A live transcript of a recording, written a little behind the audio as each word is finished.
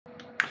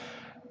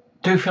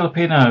Do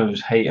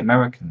Filipinos hate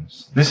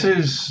Americans? This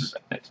is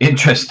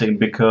interesting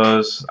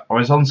because I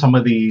was on some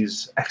of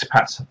these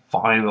expat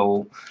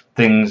survival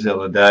things the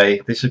other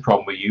day. This is the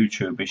problem with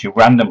YouTube, is you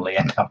randomly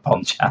end up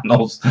on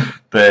channels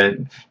that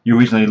you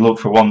originally look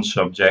for one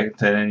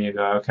subject and then you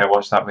go, okay,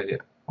 what's that video?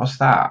 What's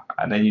that?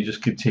 And then you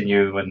just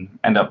continue and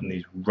end up in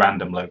these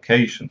random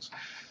locations.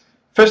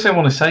 First thing I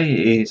want to say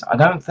is I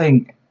don't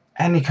think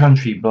any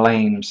country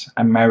blames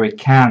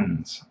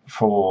Americans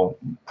for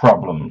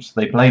problems.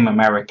 They blame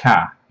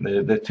America.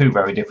 They're two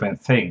very different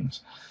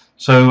things.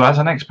 So as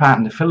an expat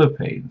in the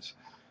Philippines,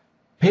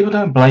 people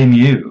don't blame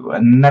you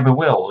and never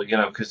will, you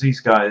know, because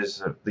these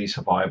guys, these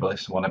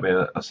survivalists, want to be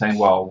are saying,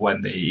 well,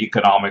 when the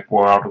economic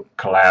world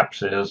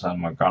collapses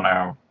and we're going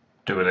to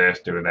do this,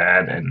 do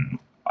that, and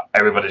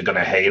everybody's going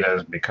to hate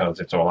us because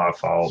it's all our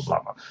fault,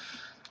 blah, blah.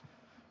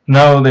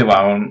 No, they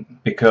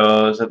won't,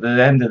 because at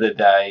the end of the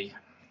day,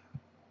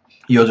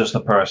 you're just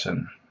a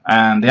person,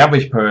 and the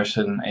average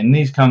person in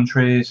these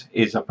countries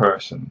is a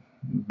person.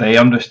 They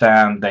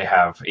understand they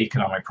have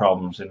economic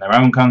problems in their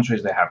own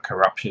countries, they have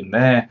corruption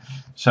there,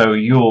 so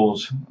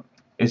yours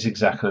is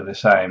exactly the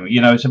same. You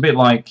know, it's a bit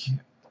like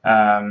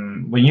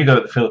when you go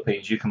to the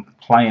Philippines, you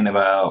complain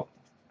about,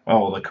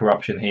 oh, the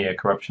corruption here,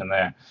 corruption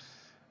there,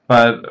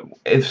 but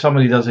if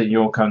somebody does it in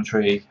your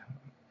country,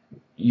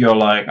 you're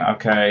like,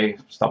 okay,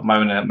 stop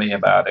moaning at me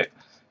about it.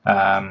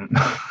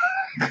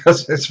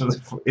 Because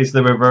it's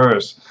the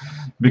reverse.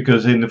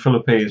 Because in the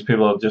Philippines,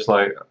 people are just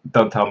like,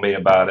 don't tell me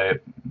about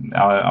it.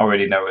 I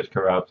already know it's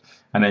corrupt.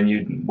 And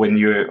then when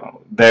you're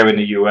there in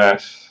the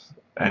US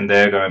and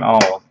they're going,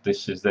 oh,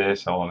 this is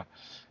this, or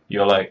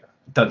you're like,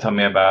 don't tell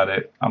me about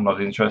it. I'm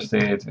not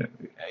interested.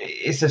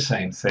 It's the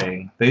same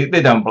thing. They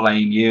don't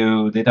blame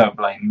you. They don't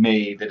blame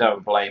me. They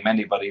don't blame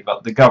anybody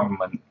but the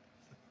government.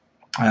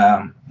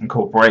 And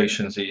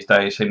corporations these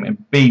days seem to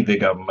be the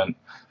government.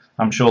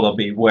 I'm sure they'll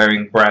be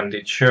wearing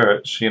branded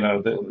shirts, you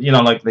know,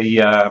 like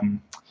the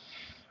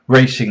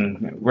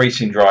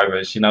racing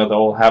drivers. You know,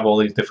 they'll have all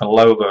these different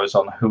logos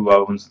on who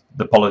owns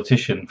the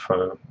politician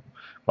for,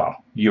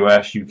 well,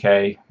 US,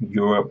 UK,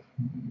 Europe,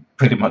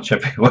 pretty much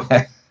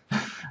everywhere.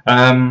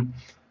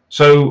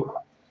 So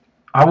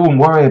I wouldn't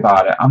worry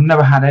about it. I've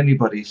never had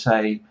anybody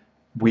say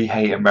we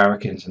hate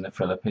Americans in the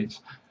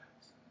Philippines.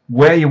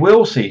 Where you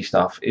will see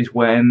stuff is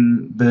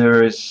when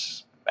there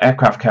is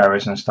aircraft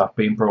carriers and stuff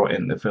being brought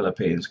in the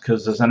Philippines,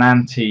 because there's an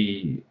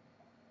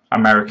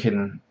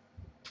anti-American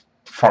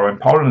foreign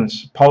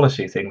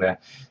policy thing there.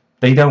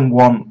 They don't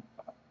want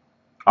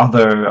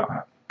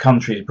other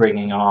countries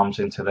bringing arms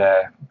into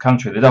their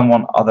country. They don't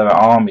want other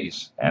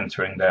armies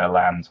entering their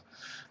land.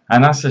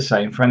 And that's the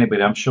same for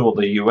anybody. I'm sure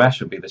the US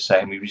would be the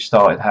same if you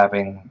started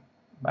having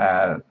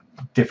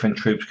different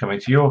troops coming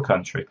to your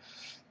country.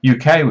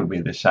 UK would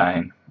be the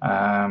same.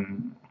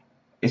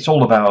 It's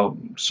all about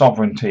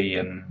sovereignty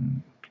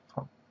and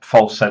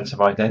false sense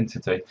of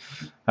identity.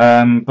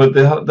 But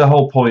the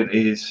whole point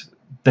is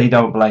they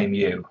don't blame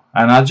you.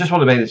 And I just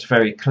want to make this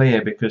very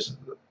clear, because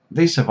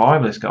these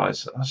survivalist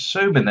guys are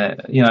assuming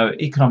that, you know,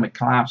 economic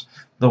collapse,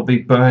 they'll be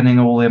burning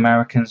all the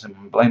Americans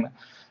and blame it.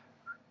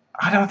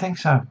 I don't think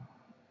so.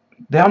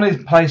 The only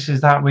places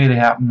that really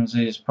happens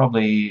is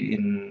probably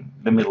in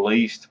the Middle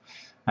East.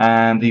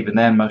 And even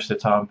then, most of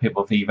the time,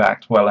 people have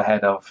evac'd well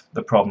ahead of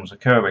the problems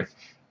occurring.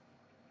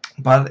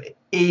 But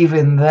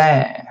even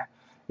there,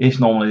 it's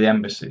normally the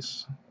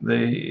embassies.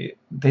 They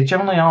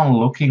generally aren't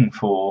looking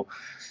for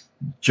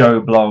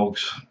Joe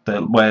Blogs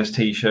that wears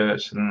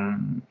T-shirts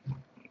and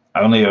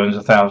only earns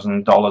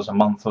 $1,000 a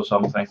month or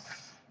something.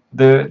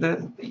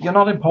 You're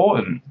not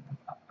important.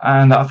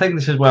 And I think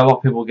this is where a lot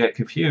of people get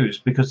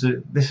confused, because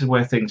this is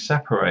where things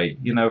separate.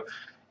 You know,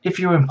 if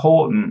you're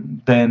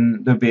important,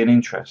 then there'll be an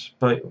interest.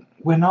 But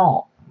we're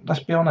not.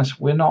 Let's be honest,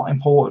 we're not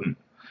important.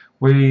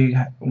 We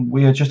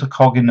are just a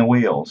cog in the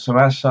wheel. So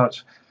as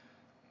such,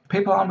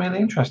 people aren't really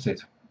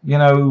interested. You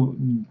know,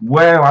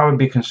 where I would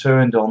be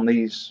concerned on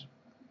these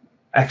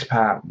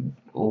expat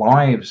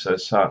lives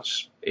as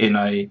such in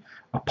a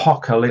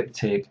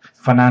apocalyptic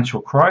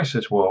financial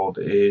crisis world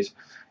is,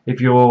 if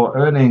you're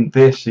earning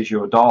this as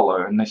your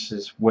dollar, and this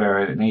is where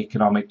an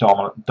economic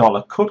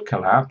dollar could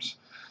collapse,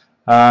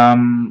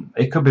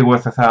 it could be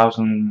worth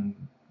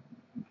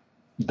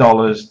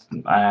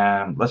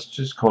 $1,000. Let's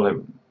just call it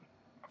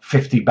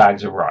 50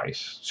 bags of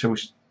rice. So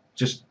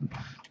just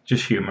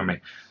humour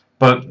me.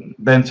 But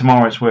then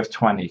tomorrow it's worth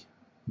 20.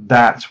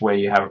 That's where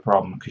you have a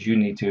problem, because you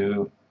need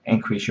to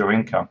increase your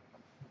income,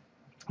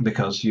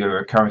 because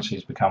your currency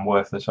has become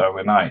worthless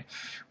overnight,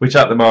 which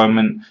at the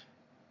moment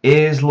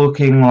is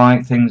looking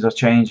like things are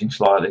changing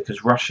slightly,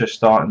 because Russia's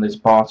starting this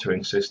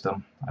bartering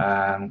system,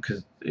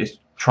 because it's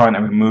trying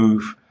to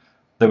remove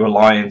the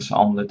reliance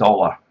on the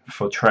dollar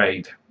for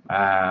trade,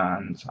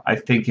 and I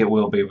think it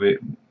will be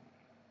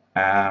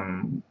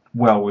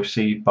well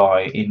received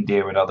by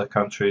India and other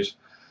countries,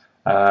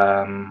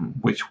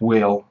 which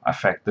will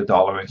affect the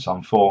dollar in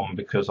some form,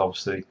 because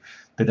obviously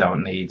they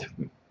don't need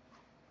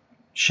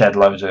shed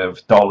loads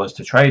of dollars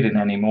to trade in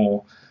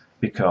anymore,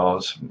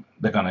 because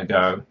they're going to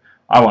go,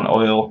 I want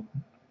oil,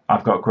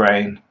 I've got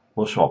grain,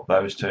 we'll swap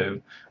those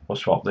two, we'll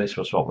swap this,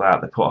 we'll swap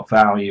that. They put a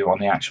value on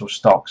the actual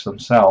stocks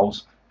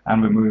themselves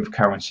and remove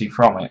currency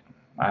from it.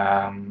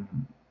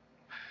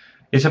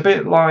 It's a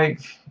bit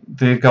like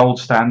the gold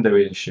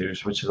standard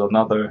issues, which is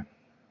another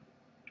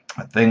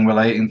thing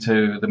relating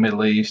to the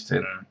Middle East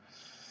and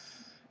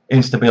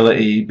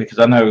instability, because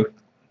I know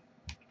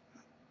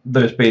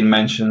there's been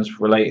mentions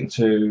relating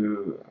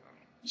to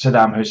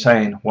Saddam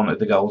Hussein wanted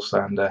the gold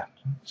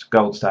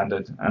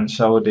standard, and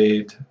so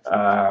did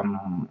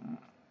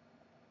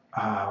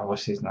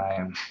what's his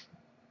name,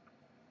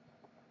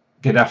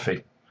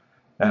 Gaddafi,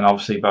 and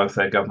obviously both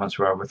their governments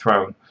were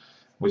overthrown,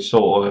 which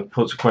sort of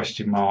puts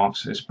question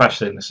marks,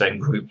 especially in the same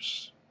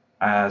groups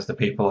as the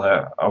people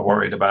that are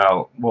worried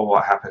about, well,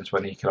 what happens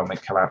when the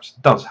economic collapse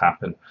does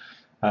happen.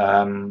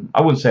 I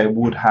wouldn't say it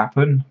would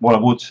happen. What I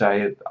would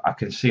say, I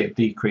can see a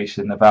decrease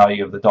in the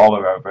value of the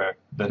dollar over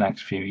the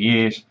next few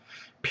years,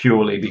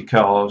 purely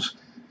because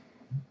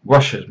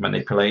Russia's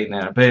manipulating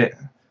it a bit.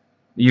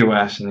 The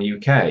US and the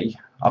UK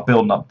are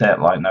building up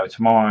debt like no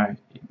tomorrow.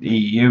 The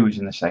EU is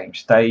in the same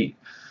state.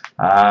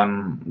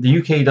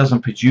 The UK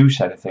doesn't produce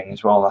anything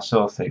as well, that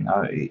sort of thing.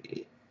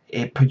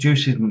 It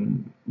produces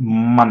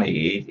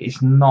money.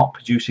 It's not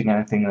producing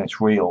anything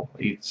that's real.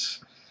 It's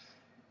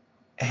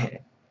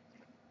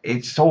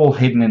all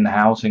hidden in the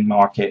housing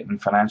market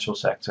and financial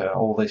sector.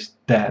 All this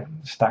debt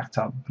stacked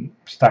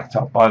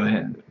up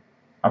by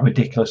a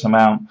ridiculous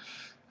amount.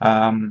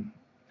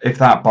 If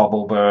that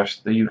bubble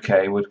burst, the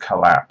UK would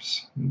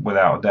collapse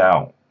without a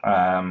doubt.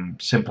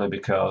 Simply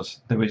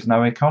because there is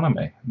no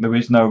economy. There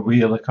is no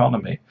real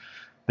economy.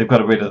 They've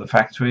got rid of the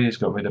factories,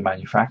 got rid of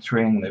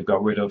manufacturing, they've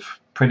got rid of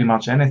pretty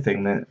much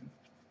anything. That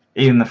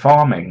even the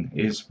farming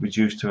is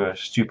reduced to a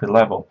stupid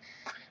level.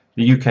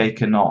 The UK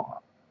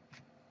cannot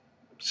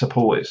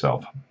support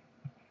itself.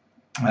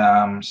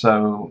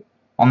 So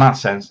on that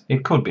sense,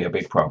 it could be a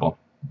big problem.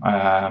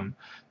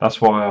 That's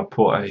why I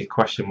put a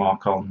question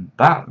mark on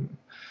that.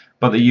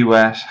 But the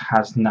US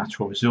has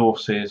natural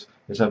resources.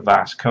 It's a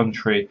vast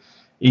country.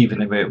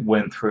 Even if it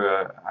went through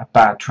a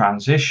bad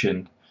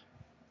transition,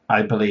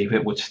 I believe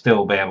it would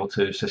still be able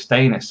to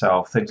sustain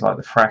itself. Things like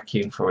the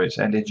fracking for its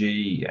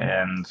energy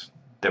and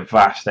the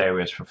vast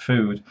areas for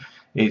food.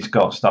 It's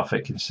got stuff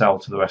it can sell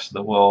to the rest of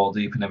the world,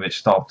 even if it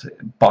stopped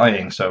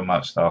buying so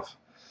much stuff.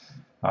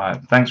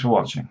 Alright, thanks for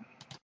watching.